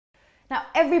Now,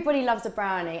 everybody loves a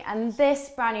brownie, and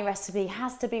this brownie recipe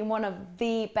has to be one of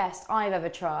the best I've ever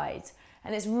tried.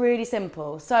 And it's really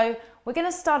simple. So we're gonna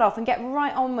start off and get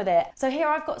right on with it. So here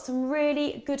I've got some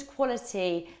really good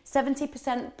quality,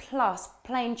 70% plus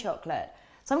plain chocolate.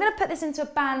 So I'm gonna put this into a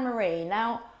bain-marie.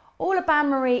 Now, all a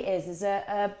bain-marie is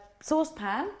a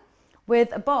saucepan with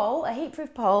a bowl, a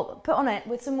heat-proof bowl, put on it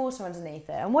with some water underneath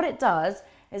it. And what it does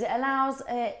is it allows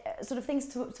sort of things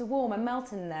to warm and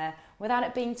melt in there without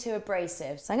it being too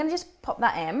abrasive. So I'm gonna just pop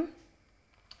that in.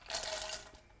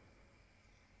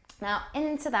 Now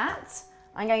into that,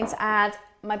 I'm going to add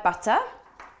my butter.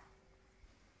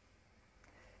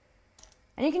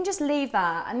 And you can just leave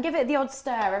that and give it the odd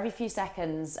stir every few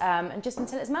seconds and just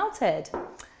until it's melted.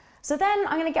 So then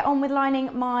I'm gonna get on with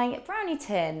lining my brownie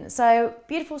tin. So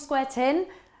beautiful square tin.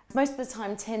 Most of the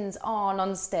time tins are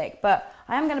non-stick, but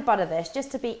I am gonna butter this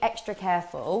just to be extra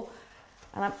careful.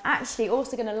 And I'm actually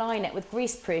also gonna line it with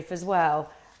grease-proof as well.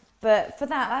 But for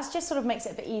that just sort of makes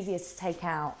it a bit easier to take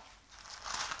out.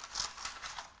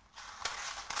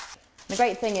 The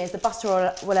great thing is the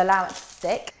butter will allow it to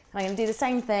stick. And I'm gonna do the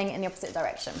same thing in the opposite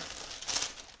direction.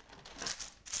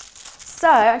 So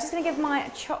I'm just gonna give my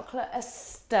chocolate a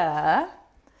stir,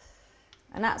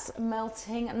 and that's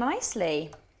melting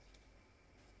nicely.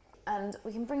 And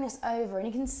we can bring this over and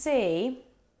you can see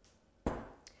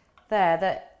there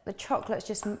that the chocolate's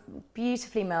just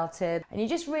beautifully melted, and you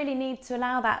just really need to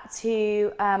allow that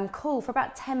to cool for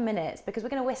about 10 minutes because we're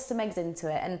going to whisk some eggs into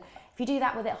it, and if you do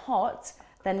that with it hot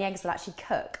then the eggs will actually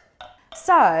cook.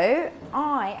 So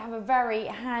I have a very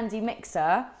handy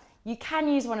mixer. You can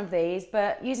use one of these,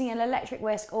 but using an electric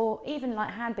whisk or even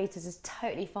like hand beaters is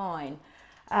totally fine,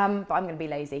 but I'm going to be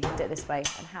lazy and do it this way,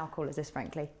 and how cool is this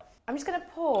frankly. I'm just going to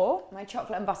pour my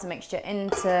chocolate and butter mixture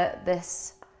into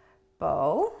this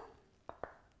bowl.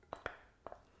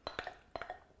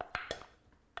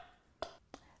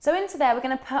 So into there we're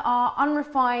going to put our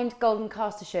unrefined golden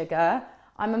caster sugar.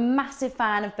 I'm a massive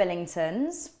fan of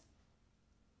Billington's.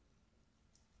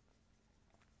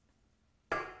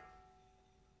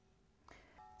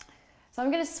 So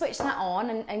I'm going to switch that on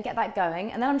and get that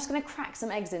going, and then I'm just going to crack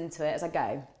some eggs into it as I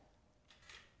go.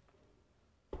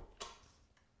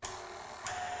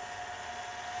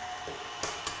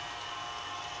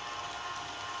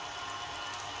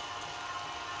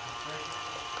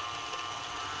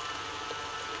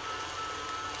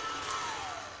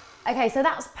 Okay, so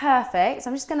that's perfect. So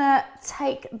I'm just gonna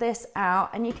take this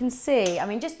out, and you can see, I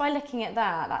mean, just by looking at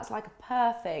that, that's like a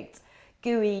perfect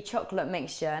gooey chocolate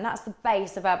mixture, and that's the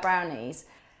base of our brownies.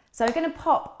 So we're gonna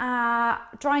pop our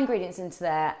dry ingredients into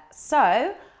there.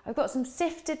 So I've got some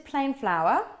sifted plain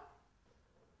flour,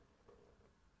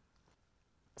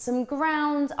 some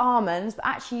ground almonds, but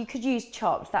actually you could use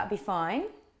chopped, that'd be fine.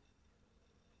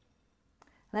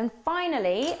 And then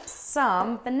finally,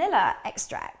 some vanilla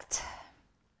extract.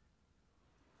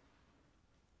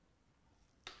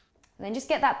 And then just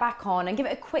get that back on and give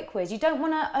it a quick whiz. You don't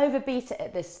want to overbeat it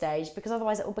at this stage because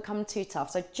otherwise it will become too tough.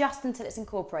 So just until it's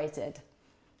incorporated.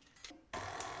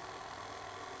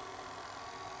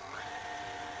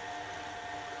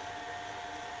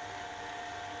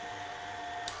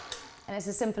 And it's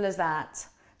as simple as that.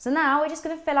 So now we're just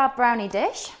going to fill our brownie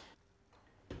dish.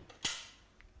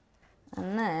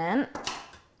 And then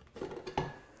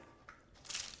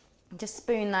just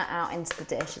spoon that out into the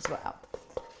dish as well.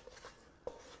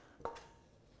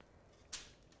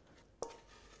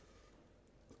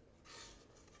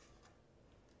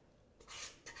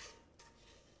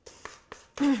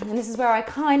 And this is where I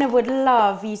kind of would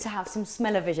love you to have some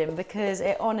smell-o-vision because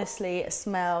it honestly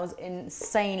smells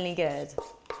insanely good.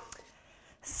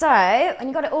 So, when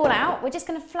you've got it all out, we're just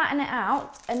going to flatten it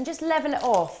out and just level it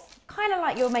off, kind of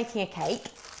like you're making a cake.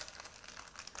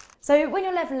 So when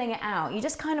you're leveling it out, you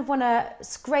just kind of want to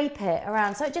scrape it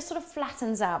around so it just sort of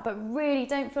flattens out, but really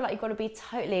don't feel like you've got to be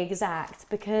totally exact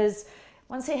because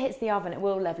once it hits the oven, it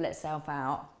will level itself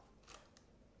out.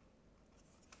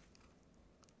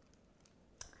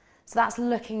 So that's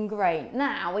looking great.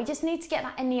 Now we just need to get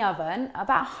that in the oven,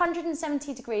 about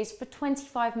 170 degrees for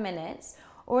 25 minutes,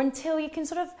 or until you can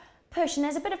sort of push, and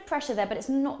there's a bit of pressure there, but it's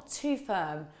not too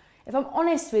firm. If I'm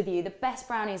honest with you, the best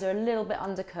brownies are a little bit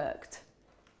undercooked.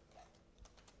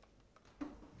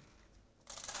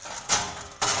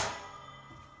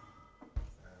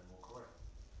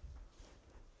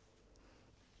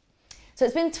 So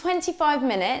it's been 25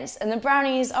 minutes and the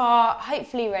brownies are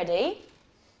hopefully ready.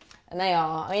 And they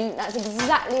are. I mean, that's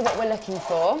exactly what we're looking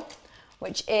for,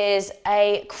 which is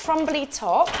a crumbly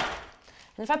top.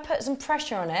 And if I put some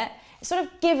pressure on it, it's sort of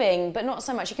giving, but not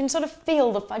so much. You can sort of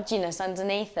feel the fudginess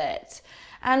underneath it.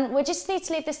 And we just need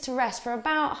to leave this to rest for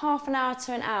about half an hour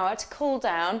to an hour to cool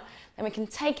down. Then we can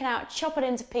take it out, chop it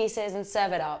into pieces and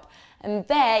serve it up. And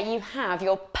there you have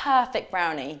your perfect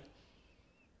brownie.